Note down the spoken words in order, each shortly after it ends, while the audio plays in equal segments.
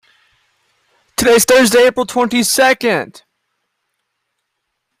Today's Thursday, April 22nd.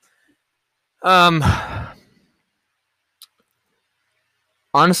 Honestly,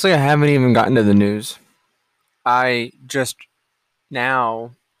 I haven't even gotten to the news. I just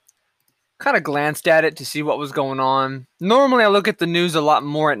now kind of glanced at it to see what was going on. Normally, I look at the news a lot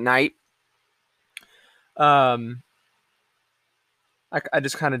more at night. I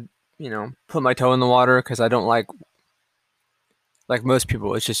just kind of, put my toe in the water because I don't like most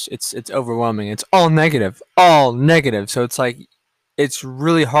people. It's overwhelming. It's all negative. So it's like, it's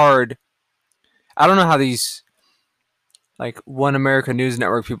really hard. I don't know how these One America News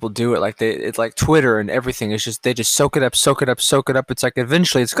Network people do it. It's like Twitter and everything. It's just they just soak it up. It's like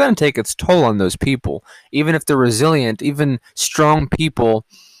eventually it's going to take its toll on those people. Even if they're resilient, even strong people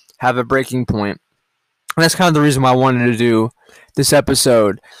have a breaking point. And that's kind of the reason why I wanted to do this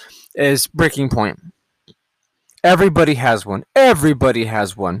episode is breaking point. Everybody has one.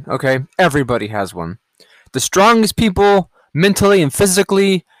 Okay? Everybody has one. The strongest people, mentally and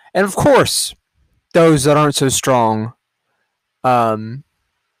physically, and of course, those that aren't so strong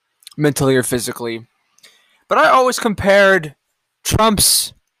mentally or physically. But I always compared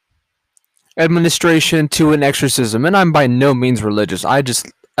Trump's administration to an exorcism, and I'm by no means religious.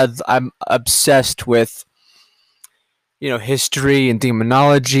 I'm obsessed with history and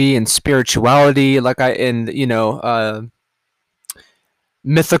demonology and spirituality,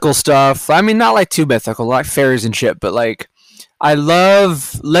 mythical stuff. I mean, not like too mythical, like fairies and shit, but I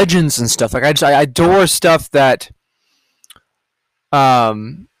love legends and stuff. I adore stuff that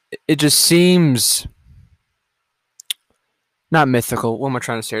it just seems not mythical. What am I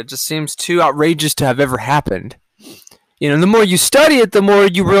trying to say? It just seems too outrageous to have ever happened. The more you study it, the more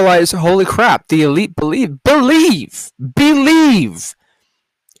you realize, holy crap, the elite believe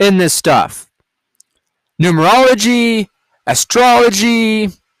in this stuff. Numerology,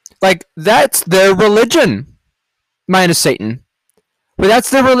 astrology, that's their religion, minus Satan. But that's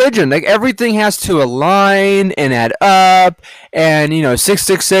their religion. Everything has to align and add up, and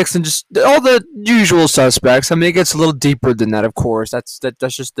 666 and just all the usual suspects. I mean, it gets a little deeper than that, of course. That's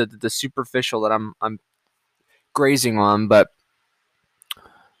just the superficial that I'm grazing on. But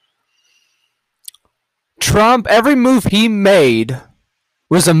Trump, every move he made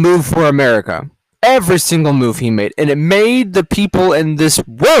was a move for America. Every single move he made, and it made the people in this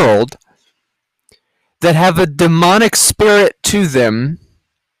world that have a demonic spirit to them,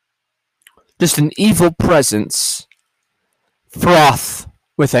 just an evil presence, froth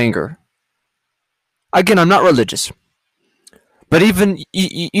with anger. Again, I'm not religious, but even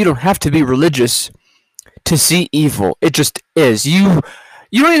you don't have to be religious to see evil. It just is. You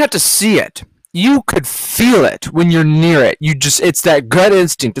don't even have to see it. You could feel it when you're near it. It's that gut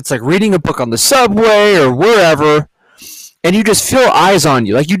instinct. It's like reading a book on the subway or wherever, and you just feel eyes on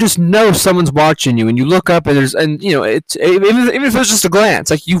you. You just know someone's watching you, and you look up, and it's even if it's just a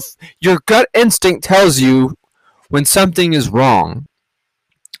glance. Your gut instinct tells you when something is wrong.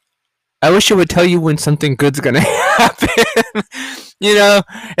 I wish it would tell you when something good's gonna happen.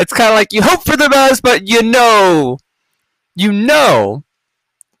 It's kind of like you hope for the best, but you know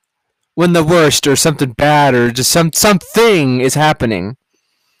when the worst or something bad or just something is happening.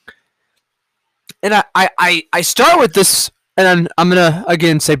 And I start with this, and I'm going to,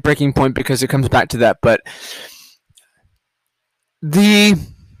 again, say breaking point because it comes back to that, but there's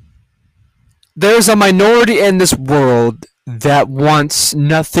a minority in this world that wants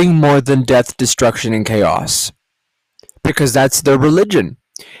nothing more than death, destruction, and chaos. Because that's their religion,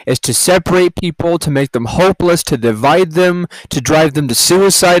 is to separate people, to make them hopeless, to divide them, to drive them to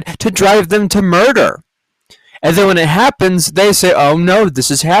suicide, to drive them to murder. And then when it happens, they say, oh no,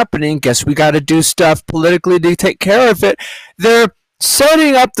 this is happening. Guess we got to do stuff politically to take care of it. They're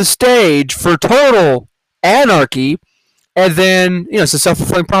setting up the stage for total anarchy. And then, it's a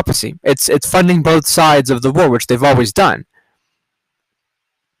self-fulfilling prophecy. It's funding both sides of the war, which they've always done.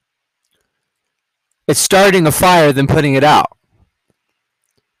 It's starting a fire, then putting it out.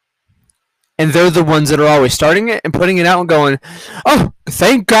 And they're the ones that are always starting it and putting it out and going, oh,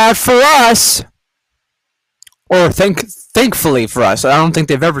 thank God for us. Or thankfully for us. I don't think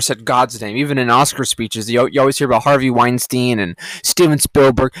they've ever said God's name. Even in Oscar speeches, you always hear about Harvey Weinstein and Steven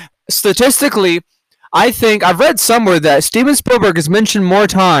Spielberg. Statistically, I think I've read somewhere that Steven Spielberg is mentioned more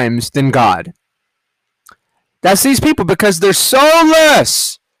times than God. That's these people because they're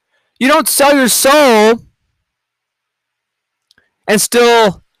soulless. You don't sell your soul and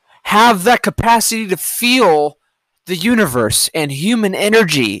still have that capacity to feel the universe and human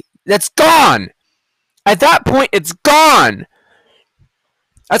energy. That's gone. At that point, it's gone.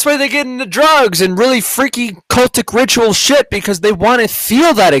 That's why they get into drugs and really freaky cultic ritual shit, because they want to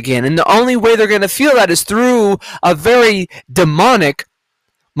feel that again. And the only way they're going to feel that is through a very demonic,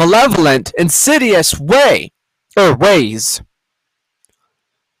 malevolent, insidious way. Or ways.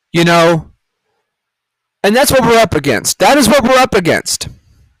 You know? And that's what we're up against. That is what we're up against.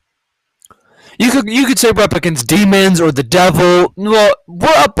 You could say we're up against demons or the devil. Well, we're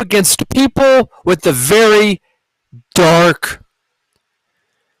up against people with the very dark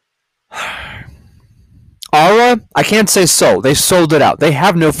aura. I can't say soul. They sold it out. They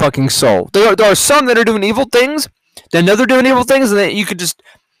have no fucking soul. There are some that are doing evil things. Then they're doing evil things, and then you could just.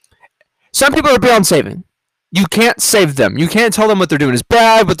 Some people are beyond saving. You can't save them. You can't tell them what they're doing is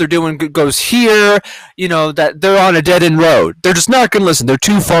bad. What they're doing goes here. You know that they're on a dead end road. They're just not gonna listen. They're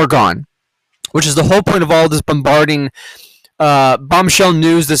too far gone. Which is the whole point of all this bombarding. Bombshell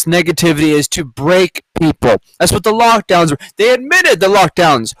news, this negativity is to break people. That's what the lockdowns were. They admitted the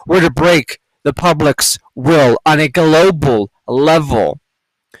lockdowns were to break the public's will on a global level.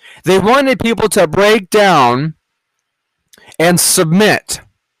 They wanted people to break down and submit.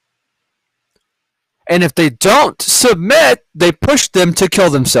 And if they don't submit, they push them to kill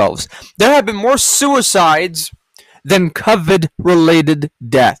themselves. There have been more suicides than COVID-related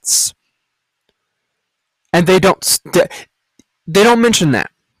deaths. And they don't mention that,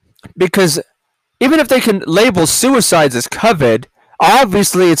 because even if they can label suicides as COVID,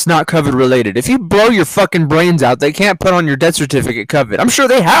 obviously it's not COVID related. If you blow your fucking brains out, they can't put on your death certificate COVID. I'm sure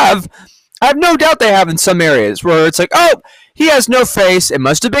they have. I have no doubt they have in some areas where it's like, oh, he has no face. It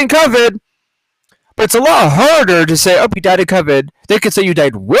must have been COVID. But it's a lot harder to say, oh, he died of COVID. They could say you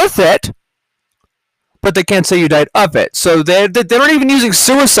died with it, but they can't say you died of it. So they're not even using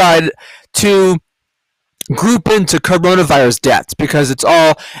suicide to group into coronavirus deaths, because it's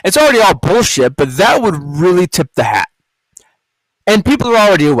already all bullshit, but that would really tip the hat. And people are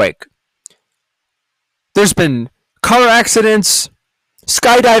already awake. There's been car accidents,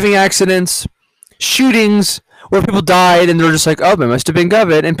 skydiving accidents, shootings where people died and they're just like, oh, it must have been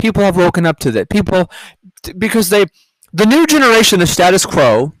COVID, and people have woken up to that. Because the new generation, the status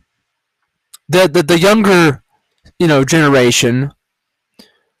quo, the younger, generation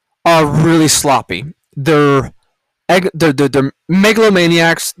are really sloppy. They're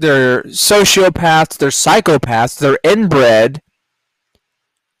megalomaniacs, they're sociopaths, they're psychopaths, they're inbred.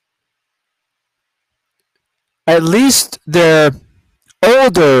 At least they're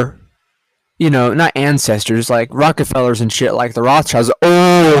older, not ancestors like Rockefellers and shit, like the Rothschilds,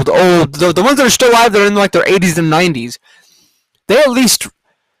 old. The ones that are still alive, that are in like their 80s and 90s. They at least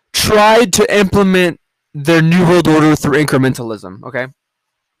tried to implement their New World Order through incrementalism, okay?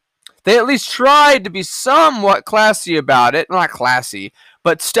 They at least tried to be somewhat classy about it. Not classy,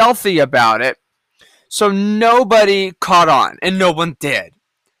 but stealthy about it. So nobody caught on, and no one did.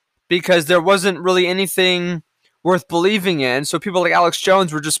 Because there wasn't really anything worth believing in, so people like Alex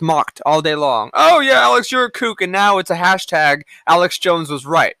Jones were just mocked all day long. Oh yeah, Alex, you're a kook, and now it's a hashtag Alex Jones was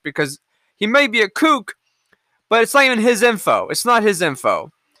right. Because he may be a kook, but it's not even his info. It's not his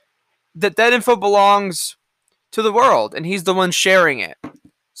info. That info belongs to the world, and he's the one sharing it.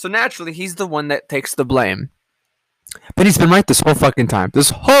 So naturally, he's the one that takes the blame. But he's been right this whole fucking time.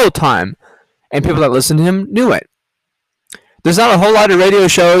 This whole time. And people that listen to him knew it. There's not a whole lot of radio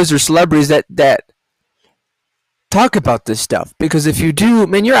shows or celebrities that talk about this stuff. Because if you do,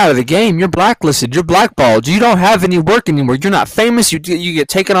 man, you're out of the game. You're blacklisted. You're blackballed. You don't have any work anymore. You're not famous. You get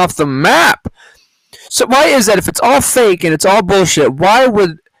taken off the map. So why is that? If it's all fake and it's all bullshit, why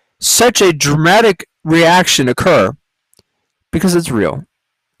would such a dramatic reaction occur? Because it's real.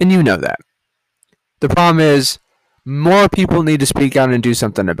 And you know that. The problem is, more people need to speak out and do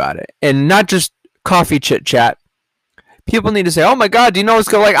something about it. And not just coffee chit-chat. People need to say, oh my God, do you know what's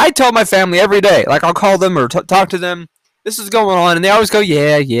going on? Like, I tell my family every day. Like, I'll call them or talk to them. This is going on. And they always go,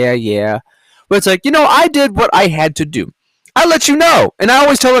 yeah. But it's like, I did what I had to do. I let you know. And I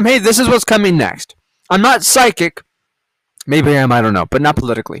always tell them, hey, this is what's coming next. I'm not psychic. Maybe I am, I don't know. But not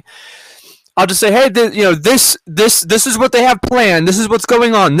politically. I'll just say, hey, this is what they have planned. This is what's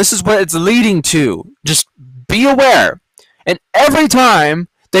going on. This is what it's leading to. Just be aware. And every time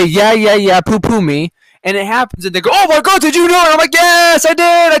they poo-poo me, and it happens, and they go, oh my God, did you know? And I'm like, yes, I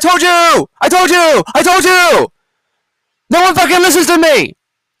did. I told you. No one fucking listens to me.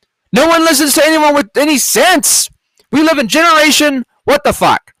 No one listens to anyone with any sense. We live in generation. What the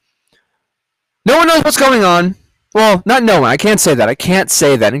fuck? No one knows what's going on. Well, not no one. I can't say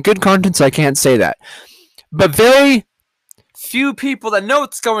that. In good conscience, I can't say that. But very few people that know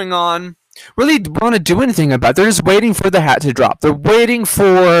what's going on really want to do anything about it. They're just waiting for the hat to drop. They're waiting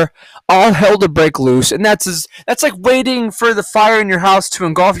for all hell to break loose, and that's like waiting for the fire in your house to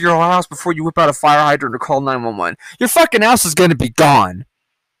engulf your whole house before you whip out a fire hydrant or call 911. Your fucking house is going to be gone.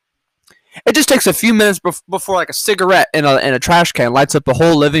 It just takes a few minutes before like a cigarette in a trash can lights up the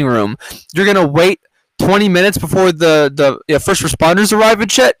whole living room. You're going to wait 20 minutes before the first responders arrive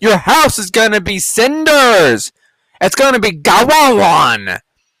and shit. Your house is going to be cinders. It's going to be gawawan.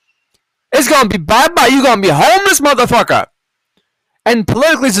 It's going to be bye-bye. You're going to be homeless, motherfucker. And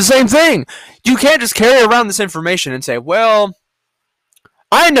politically, it's the same thing. You can't just carry around this information and say, well,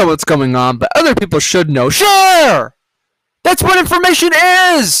 I know what's going on, but other people should know. Sure! That's what information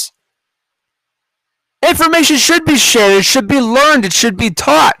is! Information should be shared. It should be learned. It should be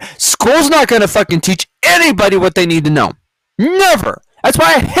taught. School's not going to fucking teach anybody what they need to know. Never. That's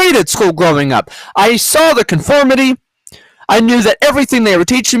why I hated school growing up. I saw the conformity. I knew that everything they were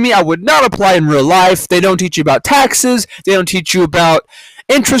teaching me I would not apply in real life. They don't teach you about taxes. They don't teach you about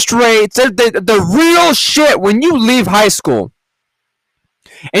interest rates. The real shit when you leave high school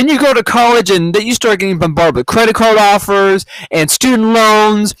and you go to college and you start getting bombarded with credit card offers and student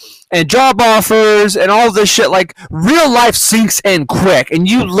loans and job offers and all this shit. Like, real life sinks in quick and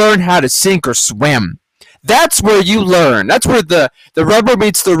you learn how to sink or swim. That's where you learn. That's where the rubber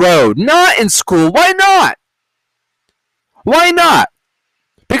meets the road. Not in school. Why not? Why not?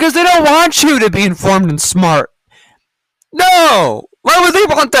 Because they don't want you to be informed and smart. No! Why would they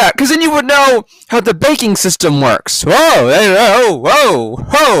want that? Because then you would know how the banking system works. Whoa.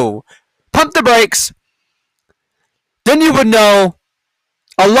 Pump the brakes. Then you would know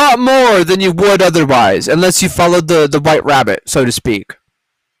a lot more than you would otherwise, unless you followed the white rabbit, so to speak.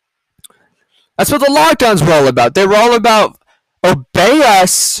 That's what the lockdowns were all about. They were all about obey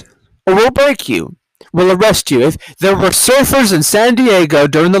us or we'll break you. We'll arrest you. If there were surfers in San Diego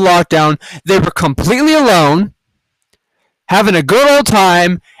during the lockdown, they were completely alone, having a good old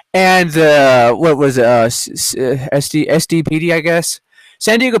time, and what was it? SDPD, I guess.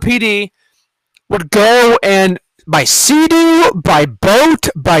 San Diego PD would go and by sea-doo, by boat,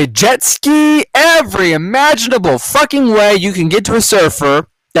 by jet ski, every imaginable fucking way you can get to a surfer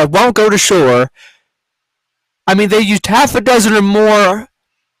that won't go to shore. I mean, they used half a dozen or more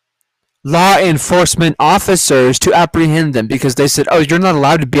law enforcement officers to apprehend them because they said, oh, you're not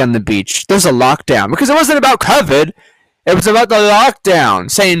allowed to be on the beach. There's a lockdown. Because it wasn't about COVID. It was about the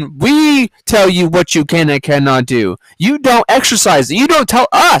lockdown, saying we tell you what you can and cannot do. You don't exercise it. You don't tell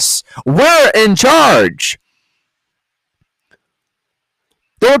us. We're in charge.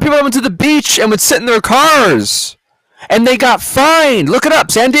 There were people that went to the beach and would sit in their cars. And they got fined. Look it up.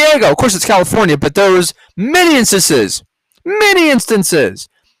 San Diego. Of course, it's California, but there was many instances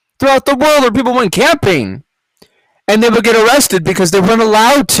throughout the world where people went camping. And they would get arrested because they weren't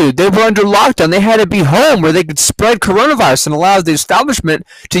allowed to. They were under lockdown. They had to be home where they could spread coronavirus and allow the establishment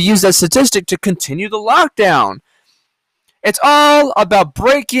to use that statistic to continue the lockdown. It's all about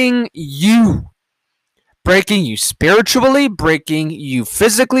breaking you. Breaking you spiritually, breaking you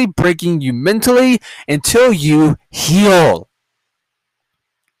physically, breaking you mentally until you heal.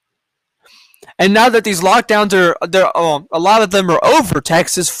 And now that these lockdowns a lot of them are over.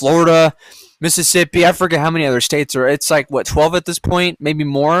 Texas, Florida, Mississippi, I forget how many other states are. It's like, 12 at this point, maybe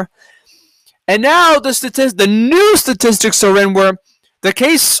more. And now the new statistics are in where the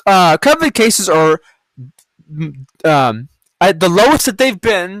COVID cases are at the lowest that they've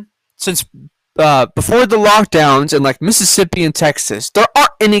been since before the lockdowns in like Mississippi and Texas. There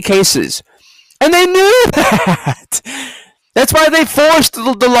aren't any cases. And they knew that. That's why they forced the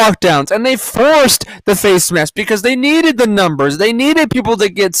lockdowns and they forced the face masks because they needed the numbers. They needed people to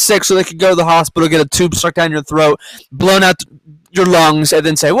get sick so they could go to the hospital, get a tube stuck down your throat, blown out your lungs, and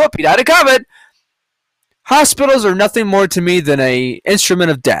then say, whoop, you died of COVID. Hospitals are nothing more to me than an instrument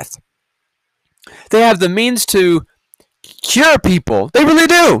of death. They have the means to cure people. They really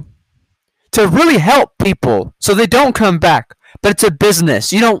do. To really help people so they don't come back. But it's a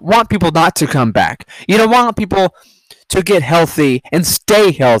business. You don't want people not to come back. You don't want people to get healthy and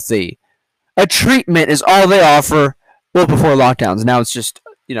stay healthy. A treatment is all they offer. Well, before lockdowns. Now it's just,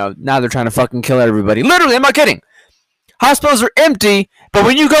 now they're trying to fucking kill everybody. Literally, I'm not kidding. Hospitals are empty, but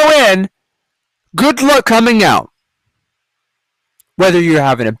when you go in, good luck coming out. Whether you're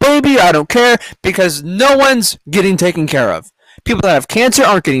having a baby, I don't care, because no one's getting taken care of. People that have cancer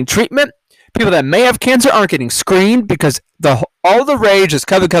aren't getting treatment. People that may have cancer aren't getting screened because all the rage is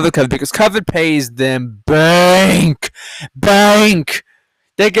COVID, because COVID pays them bank.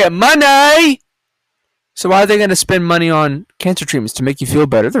 They get money. So why are they going to spend money on cancer treatments to make you feel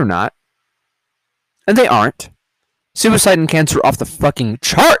better? They're not. And they aren't. Suicide and cancer are off the fucking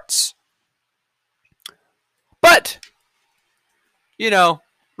charts. But,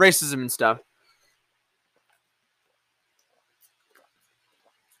 racism and stuff.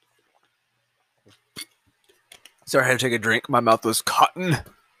 Sorry, I had to take a drink. My mouth was cotton.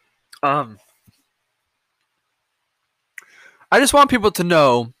 I just want people to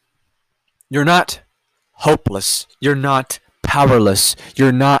know you're not hopeless. You're not powerless.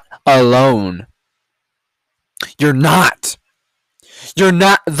 You're not alone. You're not. You're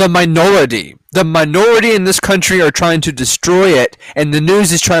not the minority. The minority in this country are trying to destroy it, and the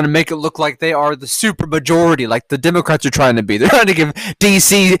news is trying to make it look like they are the super majority, like the Democrats are trying to be. They're trying to give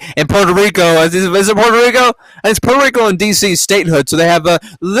D.C. and Puerto Rico, is it Puerto Rico? And it's Puerto Rico and D.C. statehood, so they have a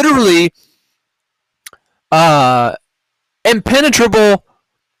literally impenetrable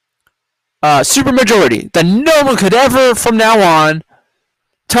supermajority that no one could ever, from now on,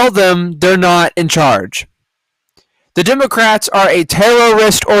 tell them they're not in charge. The Democrats are a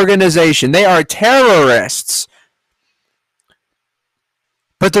terrorist organization. They are terrorists.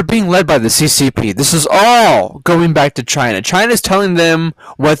 But they're being led by the CCP. This is all going back to China. China's telling them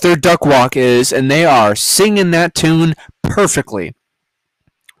what their duck walk is, and they are singing that tune perfectly.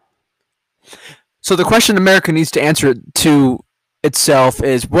 So the question America needs to answer to itself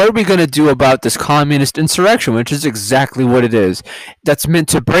is, what are we going to do about this communist insurrection, which is exactly what it is. That's meant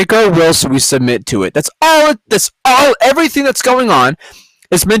to break our will so we submit to it. That's all everything that's going on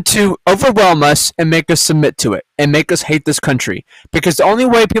is meant to overwhelm us and make us submit to it and make us hate this country. Because the only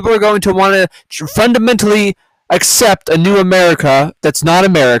way people are going to want to fundamentally accept a new America that's not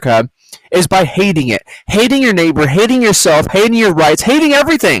America is by hating it. Hating your neighbor, hating yourself, hating your rights, hating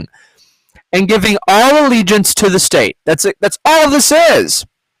everything. And giving all allegiance to the state. That's it. That's all this is.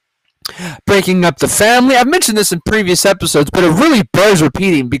 Breaking up the family. I've mentioned this in previous episodes, but it really bears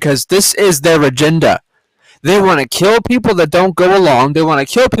repeating because this is their agenda. They want to kill people that don't go along. They want to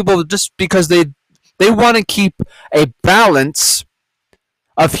kill people just because they want to keep a balance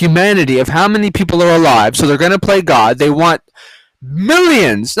of humanity, of how many people are alive. So they're going to play God. They want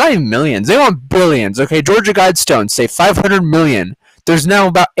millions, not even millions. They want billions. Okay, Georgia Guidestones say 500 million. There's now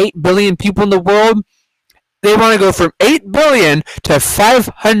about 8 billion people in the world. They want to go from 8 billion to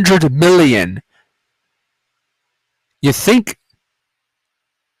 500 million. You think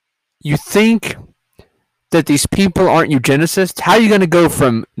that these people aren't eugenicists? How are you going to go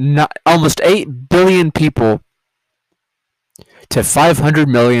from almost 8 billion people to 500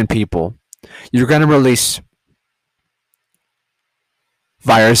 million people? You're going to release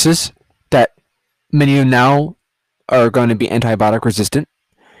viruses that many of you now are going to be antibiotic resistant.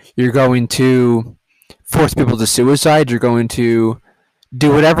 You're going to force people to suicide. You're going to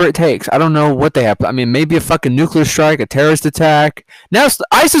do whatever it takes. I don't know what they have. I mean, maybe a fucking nuclear strike, a terrorist attack. Now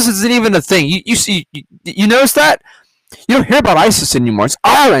ISIS isn't even a thing. You notice that? You don't hear about ISIS anymore. It's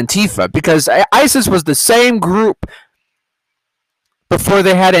all Antifa because ISIS was the same group before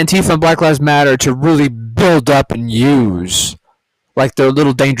they had Antifa and Black Lives Matter to really build up and use like their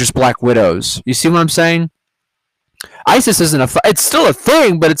little dangerous black widows. You see what I'm saying? ISIS isn't it's still a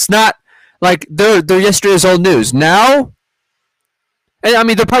thing, but it's not like they're yesterday's old news. Now, and I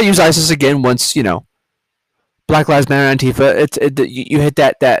mean, they'll probably use ISIS again once, Black Lives Matter, Antifa, you hit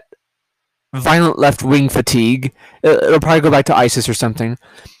that violent left-wing fatigue. It'll probably go back to ISIS or something.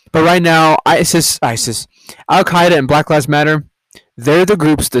 But right now, ISIS, Al-Qaeda and Black Lives Matter, they're the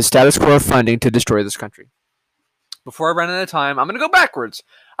groups the status quo are funding to destroy this country. Before I run out of time, I'm going to go backwards.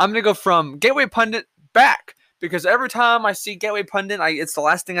 I'm going to go from Gateway Pundit back. Because every time I see Gateway Pundit, it's the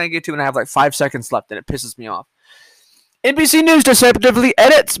last thing I get to, and I have like 5 seconds left, and it pisses me off. NBC News deceptively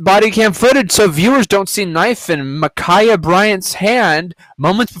edits body cam footage so viewers don't see knife in Micaiah Bryant's hand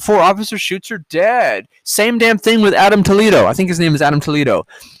moments before officer shoots her dead. Same damn thing with Adam Toledo. I think his name is Adam Toledo.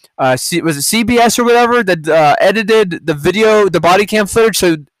 Was it CBS or whatever that edited the video, the body cam footage,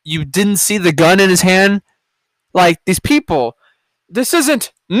 so you didn't see the gun in his hand? Like, these people, this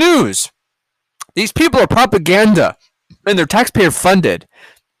isn't news. These people are propaganda, and they're taxpayer funded.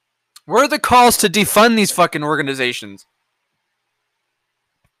 Where are the calls to defund these fucking organizations?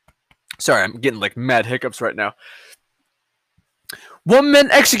 Sorry, I'm getting like mad hiccups right now. Woman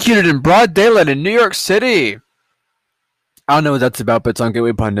executed in broad daylight in New York City. I don't know what that's about, but it's on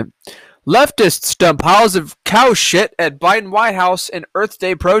Gateway Pundit. Leftists dump piles of cow shit at Biden White House in Earth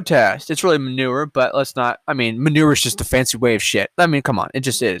Day protest. It's really manure, but let's not. I mean, manure is just a fancy way of shit. I mean, come on. It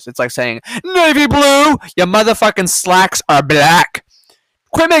just is. It's like saying, navy blue, your motherfucking slacks are black.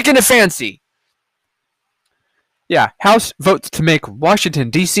 Quit making it fancy. Yeah, House votes to make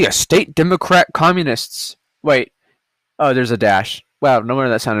Washington, D.C. a state Democrat communists. Wait. Oh, there's a dash. Wow, no wonder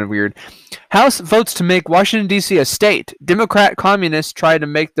that sounded weird. House votes to make Washington, D.C. a state. Democrat communists try to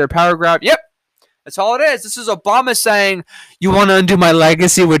make their power grab. Yep. That's all it is. This is Obama saying, you want to undo my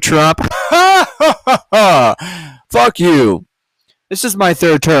legacy with Trump? Fuck you. This is my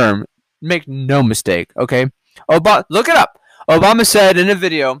third term. Make no mistake, okay? Look it up. Obama said in a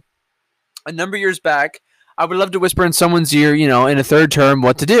video a number of years back, I would love to whisper in someone's ear, in a third term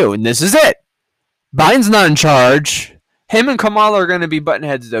what to do. And this is it. Biden's not in charge. Him and Kamala are going to be button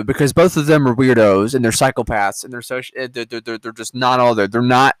heads, though, because both of them are weirdos and they're psychopaths and they're just not all there. They're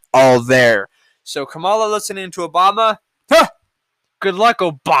not all there. So Kamala listening to Obama, good luck,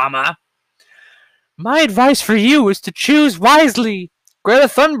 Obama. My advice for you is to choose wisely. Greta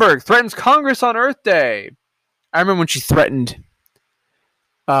Thunberg threatens Congress on Earth Day. I remember when she threatened,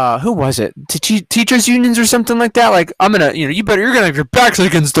 who was it? Teachers unions or something like that? Like, you're going to have your backs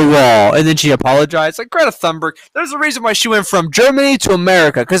against the wall. And then she apologized. Like, Greta Thunberg, there's a reason why she went from Germany to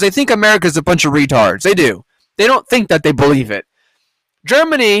America. Because they think America's a bunch of retards. They do. They don't think that they believe it.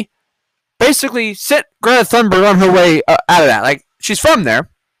 Germany basically sent Greta Thunberg on her way out of that. Like, she's from there.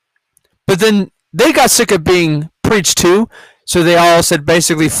 But then they got sick of being preached to. So they all said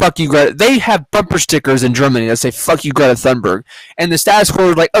basically, fuck you, Greta. They have bumper stickers in Germany that say, fuck you, Greta Thunberg. And the status quo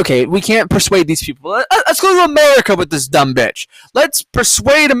was like, okay, we can't persuade these people. Let's go to America with this dumb bitch. Let's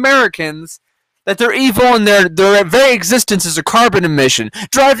persuade Americans that they're evil and their very existence is a carbon emission.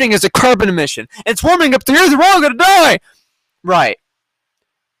 Driving is a carbon emission. It's warming up the earth. We're all going to die.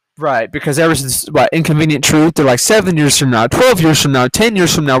 Right, because ever since, Inconvenient Truth, they're like 7 years from now, 12 years from now, 10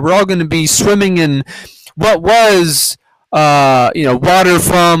 years from now, we're all going to be swimming in what was... water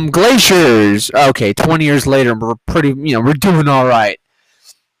from glaciers. Okay, 20 years later, we're we're doing all right.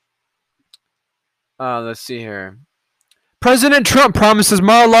 Let's see here. President Trump promises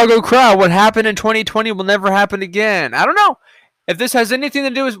Mar-a-Lago crowd what happened in 2020 will never happen again. I don't know if this has anything to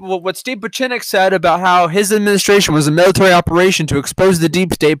do with what Steve Buchanan said about how his administration was a military operation to expose the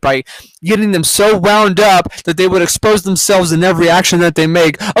deep state by getting them so wound up that they would expose themselves in every action that they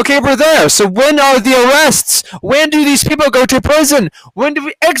make. Okay, we're there. So when are the arrests? When do these people go to prison? When do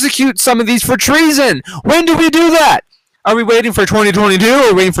we execute some of these for treason? When do we do that? Are we waiting for 2022? Are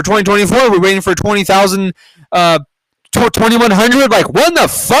we waiting for 2024? Are we waiting for 20,000, 2100? Like, when the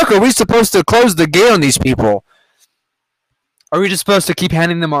fuck are we supposed to close the gate on these people? Are we just supposed to keep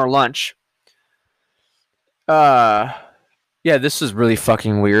handing them our lunch? Yeah, this is really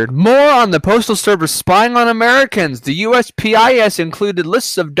fucking weird. More on the Postal Service spying on Americans. The USPIS included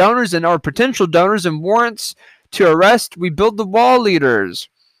lists of donors and/or potential donors and warrants to arrest We Build the Wall leaders.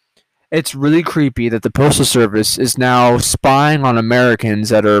 It's really creepy that the Postal Service is now spying on Americans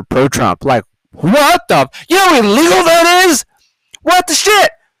that are pro-Trump. Like, what the... You know how illegal that is? What the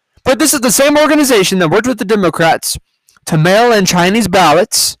shit? But this is the same organization that worked with the Democrats to mail in Chinese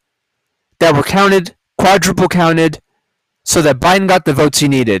ballots that were counted, quadruple counted, so that Biden got the votes he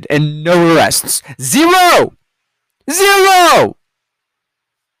needed, and no arrests. Zero!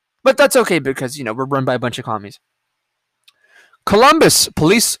 But that's okay because, we're run by a bunch of commies. Columbus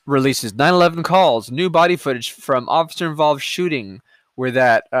police releases 9/11 calls, new body footage from officer-involved shooting where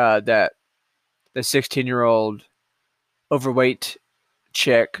the 16-year-old overweight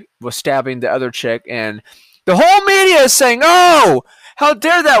chick was stabbing the other chick, and the whole media is saying, oh, how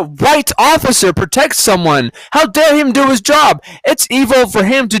dare that white officer protect someone? How dare him do his job? It's evil for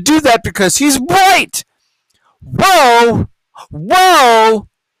him to do that because he's white. Whoa.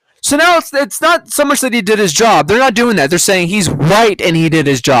 So now it's not so much that he did his job. They're not doing that. They're saying he's white and he did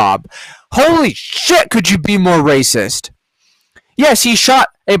his job. Holy shit, could you be more racist? Yes, he shot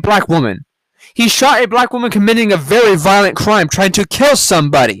a black woman. He shot a black woman committing a very violent crime, trying to kill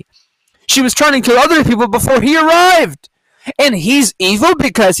somebody. She was trying to kill other people before he arrived. And he's evil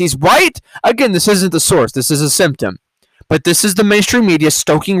because he's white? Again, this isn't the source. This is a symptom. But this is the mainstream media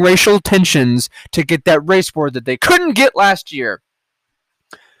stoking racial tensions to get that race war that they couldn't get last year.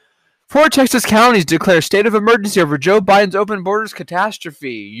 4 Texas counties declare state of emergency over Joe Biden's open borders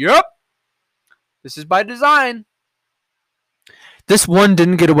catastrophe. Yup. This is by design. This one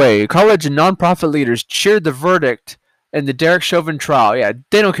didn't get away. College and nonprofit leaders cheered the verdict in the Derek Chauvin trial. Yeah,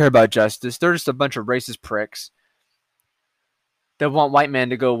 they don't care about justice. They're just a bunch of racist pricks that want white men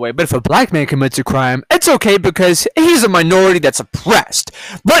to go away. But if a black man commits a crime, it's okay because he's a minority that's oppressed.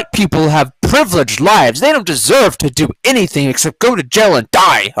 White people have privileged lives. They don't deserve to do anything except go to jail and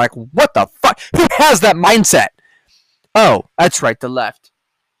die. Like, what the fuck? Who has that mindset? Oh, that's right, the left.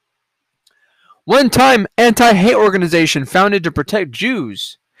 One-time anti-hate organization founded to protect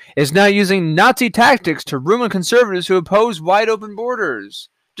Jews is now using Nazi tactics to ruin conservatives who oppose wide-open borders.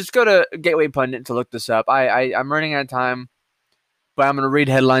 Just go to Gateway Pundit to look this up. I'm running out of time, but I'm going to read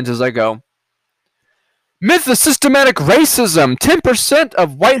headlines as I go. Myth of systematic racism. 10%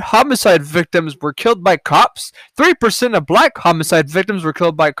 of white homicide victims were killed by cops. 3% of black homicide victims were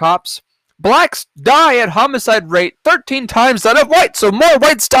killed by cops. Blacks die at homicide rate 13 times that of whites, so more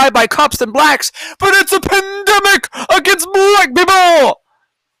whites die by cops than blacks, but it's a pandemic against black people!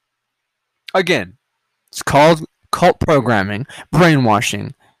 Again, it's called cult programming,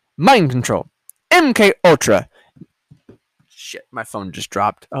 brainwashing, mind control, MK Ultra. Shit, my phone just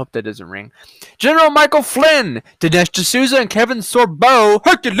dropped. I hope that doesn't ring. General Michael Flynn, Dinesh D'Souza, and Kevin Sorbo,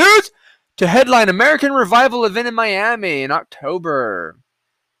 Hercules, to headline American Revival event in Miami in October.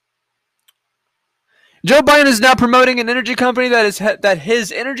 Joe Biden is now promoting an energy company that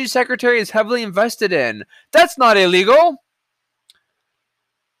his energy secretary is heavily invested in. That's not illegal.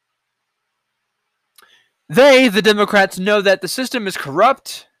 They, the Democrats, know that the system is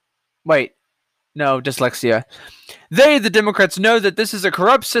corrupt. Wait, no, dyslexia. They, the Democrats, know that this is a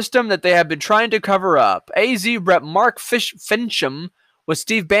corrupt system that they have been trying to cover up. AZ Rep. Mark Fincham with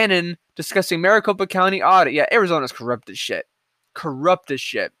Steve Bannon discussing Maricopa County audit. Yeah, Arizona's corrupt as shit. Corrupt as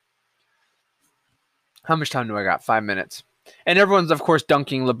shit. How much time do I got? 5 minutes. And everyone's, of course,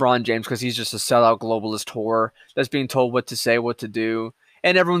 dunking LeBron James because he's just a sellout globalist whore that's being told what to say, what to do.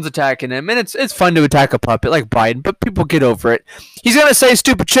 And everyone's attacking him. And it's fun to attack a puppet like Biden, but people get over it. He's going to say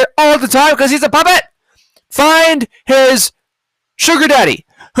stupid shit all the time because he's a puppet. Find his sugar daddy.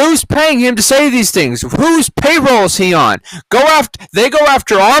 Who's paying him to say these things? Whose payroll is he on? They go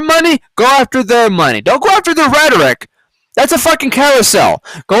after our money, go after their money. Don't go after their rhetoric. That's a fucking carousel.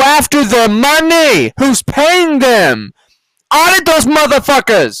 Go after their money. Who's paying them? Audit those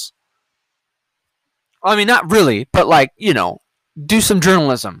motherfuckers. I mean, not really, but like, do some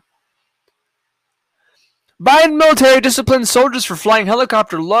journalism. Biden military disciplines soldiers for flying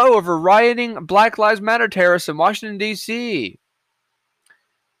helicopter low over rioting Black Lives Matter terrorists in Washington, D.C.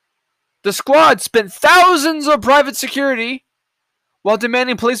 The squad spent thousands on private security while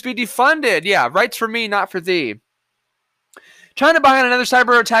demanding police be defunded. Yeah, rights for me, not for thee. China behind another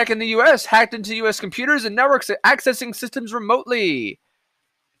cyber attack in the U.S. hacked into U.S. computers and networks accessing systems remotely.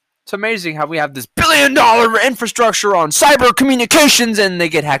 It's amazing how we have this billion-dollar infrastructure on cyber communications and they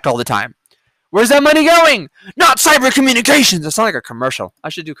get hacked all the time. Where's that money going? Not cyber communications. It sounds like a commercial. I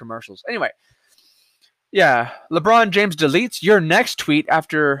should do commercials. Anyway. Yeah. LeBron James deletes your next tweet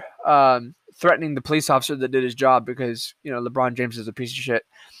after threatening the police officer that did his job because, LeBron James is a piece of shit.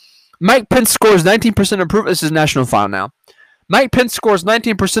 Mike Pence scores 19% approval. This is National File now. Mike Pence scores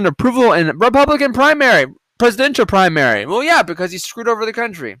 19% approval in Republican presidential primary. Well, yeah, because he screwed over the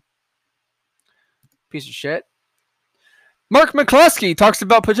country. Piece of shit. Mark McCluskey talks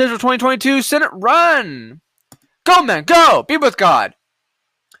about potential 2022 Senate run. Go, man, go. Be with God.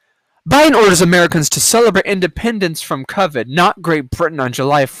 Biden orders Americans to celebrate independence from COVID, not Great Britain on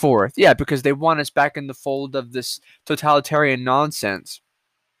July 4th. Yeah, because they want us back in the fold of this totalitarian nonsense.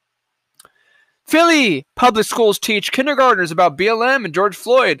 Philly public schools teach kindergartners about BLM and George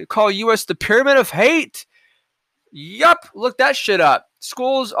Floyd. Call U.S. the pyramid of hate. Yup, look that shit up.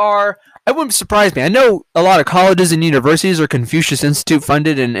 Schools are, it wouldn't surprise me. I know a lot of colleges and universities are Confucius Institute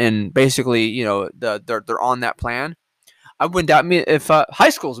funded and basically, they're on that plan. I wouldn't doubt me if high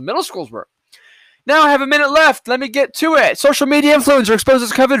schools and middle schools were. Now I have a minute left. Let me get to it. Social media influencer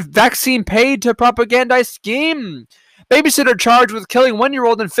exposes COVID vaccine paid to propagandize scheme. Babysitter charged with killing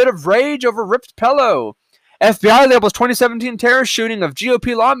 1-year-old in fit of rage over ripped pillow. FBI labels 2017 terrorist shooting of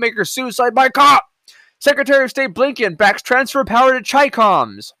GOP lawmaker suicide by cop. Secretary of State Blinken backs transfer power to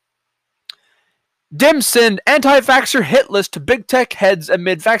Chicoms. Dems send anti-vaxxer hit list to big tech heads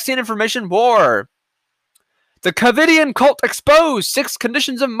amid vaccine information war. The Covidian cult exposed 6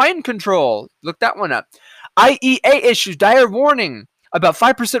 conditions of mind control. Look that one up. IEA issues dire warning about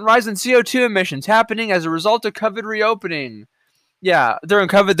 5% rise in CO2 emissions happening as a result of COVID reopening. Yeah, during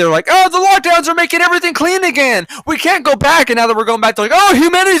COVID, they're like, oh, the lockdowns are making everything clean again. We can't go back. And now that we're going back, they're like, oh,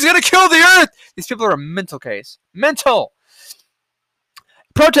 humanity's going to kill the earth. These people are a mental case. Mental.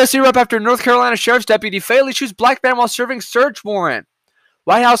 Protests erupt after North Carolina Sheriff's deputy fatally shoots black man while serving search warrant.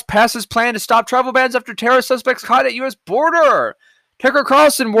 White House passes plan to stop travel bans after terrorist suspects caught at U.S. border. Tucker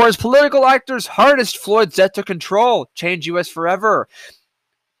Carlson warns political actors hardest Floyd's death to control. Change U.S. forever.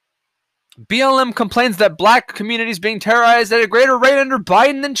 BLM complains that black communities being terrorized at a greater rate under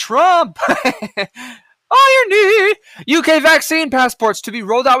Biden than Trump. All you need. UK vaccine passports to be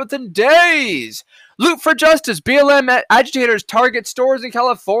rolled out within days. Loot for justice. BLM agitators target stores in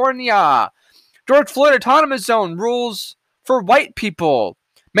California. George Floyd Autonomous Zone rules for white people.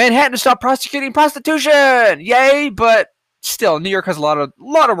 Manhattan to stop prosecuting prostitution. Yay, but still, New York has a lot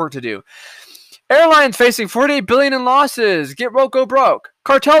of work to do. Airlines facing $48 billion in losses. Get woke, go broke.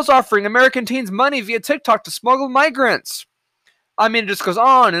 Cartels offering American teens money via TikTok to smuggle migrants. I mean, it just goes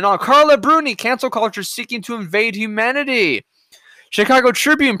on and on. Carla Bruni, cancel culture seeking to invade humanity. Chicago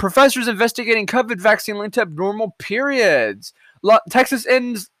Tribune, professors investigating COVID vaccine linked to abnormal periods. Texas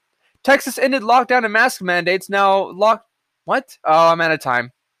ended lockdown and mask mandates. Now What? Oh, I'm out of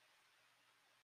time.